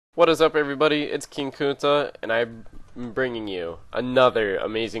What is up, everybody? It's King Kunta, and I'm bringing you another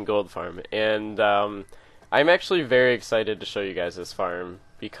amazing gold farm. And I'm actually very excited to show you guys this farm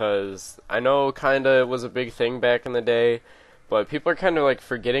because I know kinda it was a big thing back in the day, but people are kind of like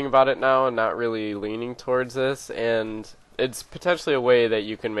forgetting about it now and not really leaning towards this. And it's potentially a way that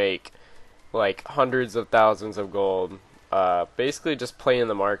you can make like hundreds of thousands of gold, basically just playing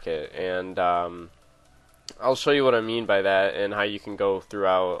the market. And I'll show you what I mean by that and how you can go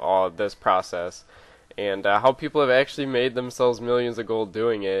throughout all of this process and how people have actually made themselves millions of gold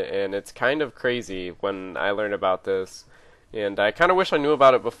doing it. And it's kind of crazy when I learned about this. And I kind of wish I knew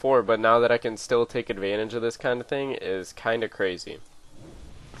about it before, but now that I can still take advantage of this kind of thing is kind of crazy.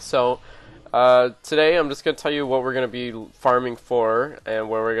 So, today I'm just going to tell you what we're going to be farming for and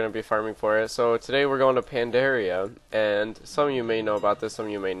where we're going to be farming for it. So today we're going to Pandaria, and some of you may know about this, some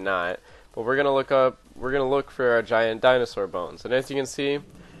of you may not. But we're gonna look for our giant dinosaur bones, and as you can see,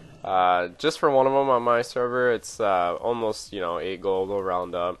 just for one of them on my server, it's almost 8 gold. We'll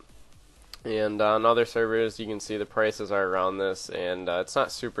round up, and on other servers, you can see the prices are around this, and it's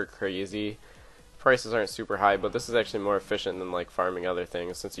not super crazy. Prices aren't super high, but this is actually more efficient than like farming other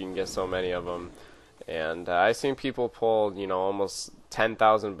things since you can get so many of them. And I've seen people pull almost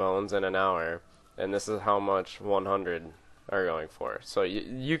 10,000 bones in an hour, and this is how much 100 are going for. So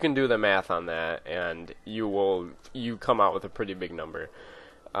you can do the math on that, and you come out with a pretty big number.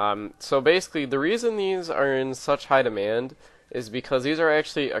 So basically, the reason these are in such high demand is because these are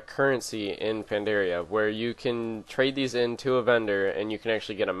actually a currency in Pandaria, where you can trade these into a vendor, and you can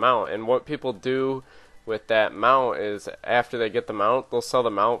actually get a mount. And what people do with that mount is, after they get the mount, they'll sell the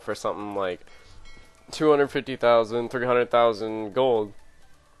mount for something like 250,000, 300,000 gold,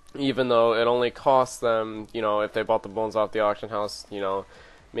 even though it only costs them, if they bought the bones off the auction house,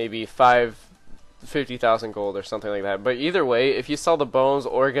 maybe 50,000 gold or something like that. But either way, if you sell the bones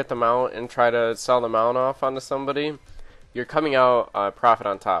or get them out and try to sell them out off onto somebody, you're coming out profit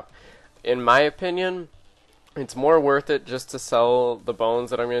on top. In my opinion, it's more worth it just to sell the bones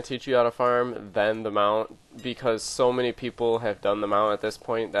that I'm going to teach you how to farm than the mount, because so many people have done the mount at this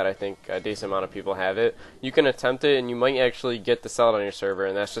point that I think a decent amount of people have it. You can attempt it, and you might actually get to sell it on your server,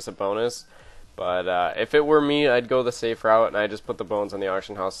 and that's just a bonus. But if it were me, I'd go the safe route, and I just put the bones on the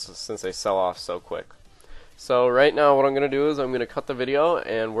auction house since they sell off so quick. So right now what I'm going to do is I'm going to cut the video,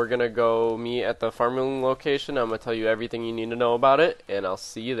 and we're going to go meet at the farming location. I'm going to tell you everything you need to know about it, and I'll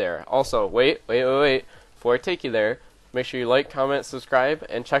see you there. Also, wait. Before I take you there, make sure you like, comment, subscribe,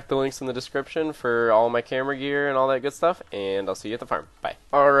 and check the links in the description for all my camera gear and all that good stuff, and I'll see you at the farm. Bye.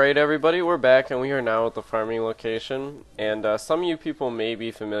 Alright, everybody, we're back, and we are now at the farming location, and some of you people may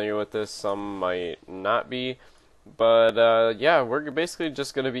be familiar with this, some might not be, but yeah, we're basically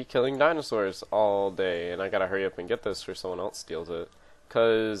just going to be killing dinosaurs all day, and I gotta hurry up and get this or someone else steals it,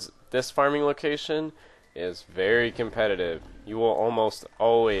 because this farming location is very competitive. You will almost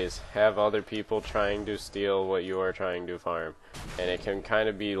always have other people trying to steal what you are trying to farm, and it can kind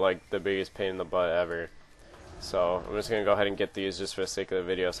of be like the biggest pain in the butt ever. So I'm just going to go ahead and get these just for the sake of the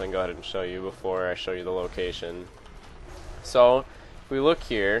video, so I can go ahead and show you before I show you the location. So if we look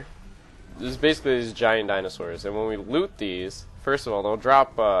here, this is basically these giant dinosaurs, and when we loot these, first of all, they'll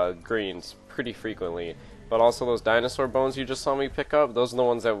drop greens pretty frequently. But also those dinosaur bones you just saw me pick up, those are the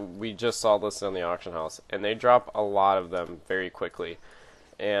ones that we just saw listed on the auction house. And they drop a lot of them very quickly.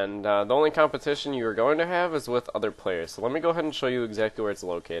 And the only competition you are going to have is with other players. So let me go ahead and show you exactly where it's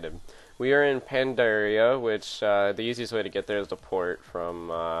located. We are in Pandaria, which the easiest way to get there is to port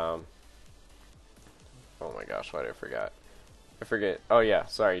from... oh my gosh, why did I forget? Oh yeah,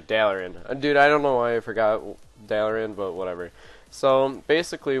 sorry, Dalaran. Dude, I don't know why I forgot Dalaran, but whatever. So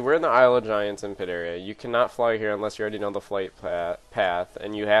basically, we're in the Isle of Giants in Pandaria. You cannot fly here unless you already know the flight path,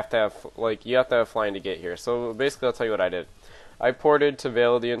 and you have to have flying to get here. So basically, I'll tell you what I did. I ported to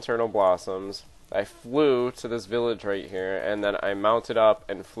Vale of the Eternal Blossoms. I flew to this village right here, and then I mounted up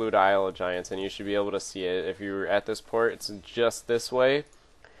and flew to Isle of Giants, and you should be able to see it. If you're at this port, it's just this way,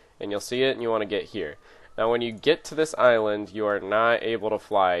 and you'll see it, and you want to get here. Now, when you get to this island, you are not able to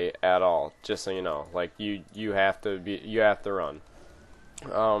fly at all. Just so you know, like you have to run.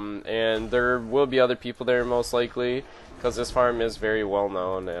 And there will be other people there most likely, because this farm is very well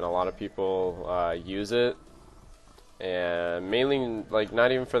known, and a lot of people use it. And mainly, like,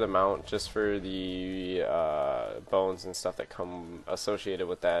 not even for the mount, just for the bones and stuff that come associated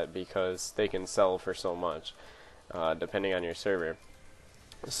with that, because they can sell for so much, depending on your server.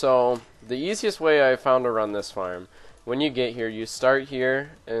 So, the easiest way I found to run this farm, when you get here, you start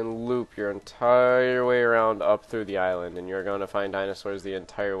here and loop your entire way around up through the island, and you're going to find dinosaurs the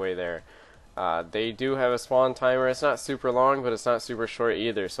entire way there. They do have a spawn timer. It's not super long, but it's not super short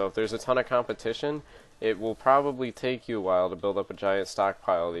either. So if there's a ton of competition, it will probably take you a while to build up a giant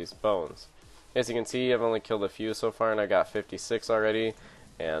stockpile of these bones. As you can see, I've only killed a few so far, and I got 56 already.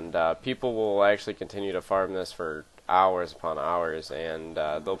 And people will actually continue to farm this for hours upon hours, and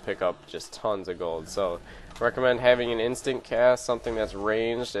they'll pick up just tons of gold. So recommend having an instant cast, something that's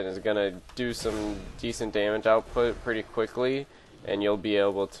ranged and is going to do some decent damage output pretty quickly, and you'll be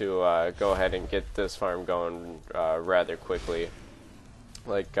able to go ahead and get this farm going rather quickly.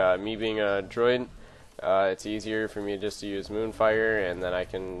 Like me being a droid, it's easier for me just to use Moonfire, and then I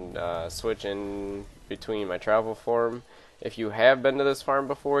can switch in between my travel form. If you have been to this farm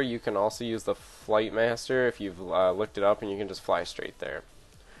before, you can also use the Flight Master if you've looked it up, and you can just fly straight there.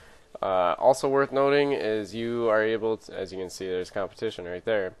 Also worth noting is you are able to, as you can see, there's competition right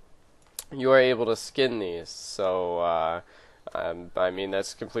there. You are able to skin these, so I mean,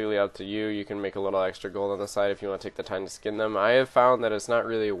 that's completely up to you. You can make a little extra gold on the side if you want to take the time to skin them. I have found that it's not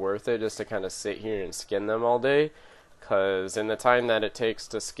really worth it just to kind of sit here and skin them all day, because in the time that it takes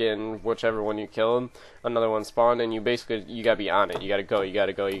to skin whichever one you killed, another one spawned, and you gotta be on it. You gotta go, you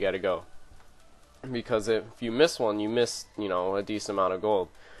gotta go, you gotta go. Because if you miss one, you miss, you know, a decent amount of gold.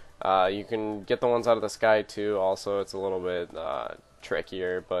 You can get the ones out of the sky too. Also, it's a little bit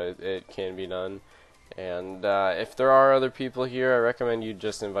trickier, but it can be done. And if there are other people here, I recommend you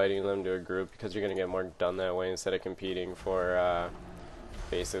just inviting them to a group, because you're gonna get more done that way instead of competing for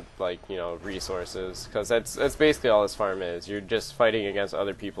basic, like, you know, resources, because that's basically all this farm is. You're just fighting against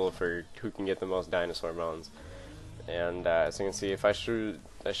other people for who can get the most dinosaur bones. And as you can see, if I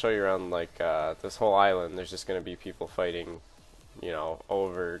show you around like this whole island, there's just gonna be people fighting, you know,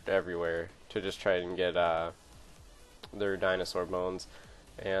 over everywhere to just try and get their dinosaur bones.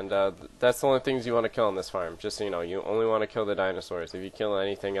 And that's the only things you want to kill on this farm. Just so you know, you only want to kill the dinosaurs. If you kill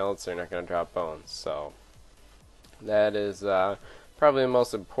anything else, they're not going to drop bones. So that is probably the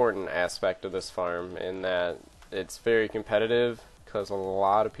most important aspect of this farm, in that it's very competitive, because a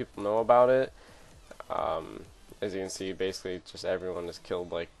lot of people know about it. As you can see, basically just everyone has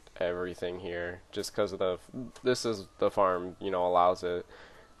killed like everything here, just because of this is the farm, you know, allows it.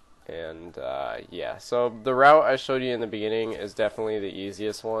 And yeah, so the route I showed you in the beginning is definitely the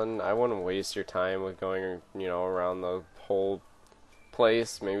easiest one. I wouldn't waste your time with going, you know, around the whole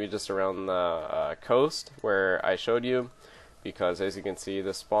place. Maybe just around the coast where I showed you, because as you can see,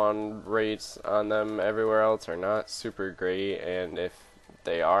 the spawn rates on them everywhere else are not super great, and if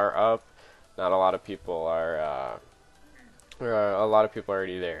they are up, not a lot of people are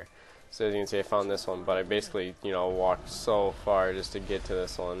already there. So as you can see, I found this one, but I basically, you know, walked so far just to get to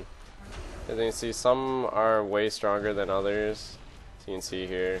this one. As you can see, some are way stronger than others. As you can see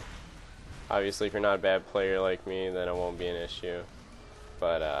here, obviously if you're not a bad player like me, then it won't be an issue.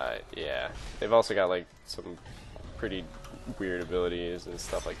 But yeah, they've also got like some pretty weird abilities and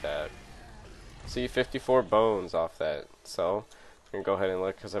stuff like that. See, 54 bones off that. So I'm gonna go ahead and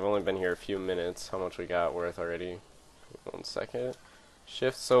look, because I've only been here a few minutes, how much we got worth already. 1 second.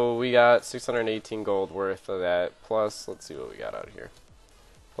 Shift, so we got 618 gold worth of that, plus, let's see what we got out here.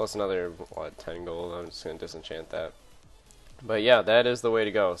 Plus another, what, 10 gold. I'm just going to disenchant that. But yeah, that is the way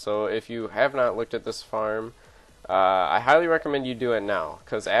to go. So if you have not looked at this farm, I highly recommend you do it now,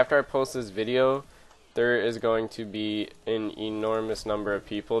 because after I post this video, there is going to be an enormous number of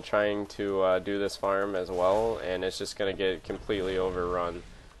people trying to do this farm as well, and it's just going to get completely overrun.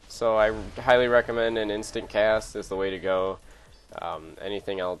 So I highly recommend an instant cast is the way to go.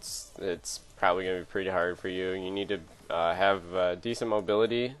 Anything else, it's probably going to be pretty hard for you. You need to have decent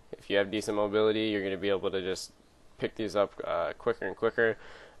mobility. If you have decent mobility, you're going to be able to just pick these up quicker and quicker.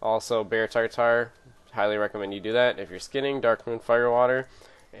 Also, Bear Tartar, highly recommend you do that if you're skinning. Dark Moon Firewater.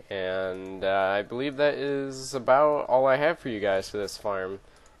 And I believe that is about all I have for you guys for this farm.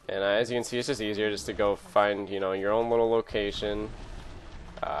 And as you can see, it's just easier just to go find, you know, your own little location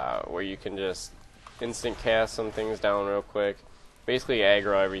where you can just instant cast some things down real quick. Basically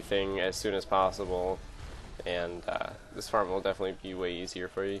aggro everything as soon as possible, and this farm will definitely be way easier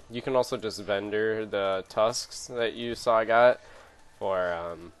for you. You can also just vendor the tusks that you saw I got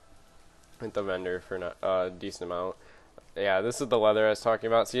for the vendor for a decent amount. Yeah, this is the leather I was talking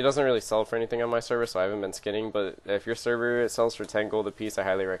about. See, it doesn't really sell for anything on my server, so I haven't been skinning, but if your server it sells for 10 gold a piece, I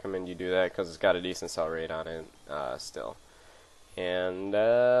highly recommend you do that, because it's got a decent sell rate on it still. And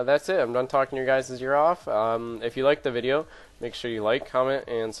that's it. I'm done talking to you guys as you're off. If you liked the video, make sure you like, comment,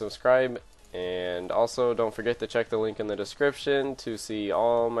 and subscribe. And also, don't forget to check the link in the description to see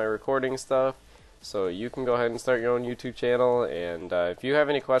all my recording stuff, so you can go ahead and start your own YouTube channel. And if you have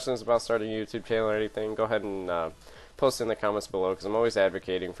any questions about starting a YouTube channel or anything, go ahead and post in the comments below, because I'm always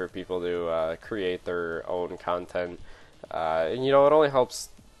advocating for people to create their own content. And you know, it only helps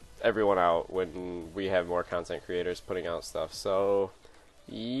everyone out when we have more content creators putting out stuff. So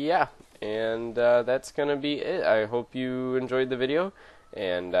yeah, and that's gonna be it. I hope you enjoyed the video,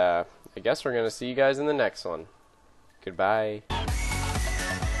 and I guess we're gonna see you guys in the next one. Goodbye.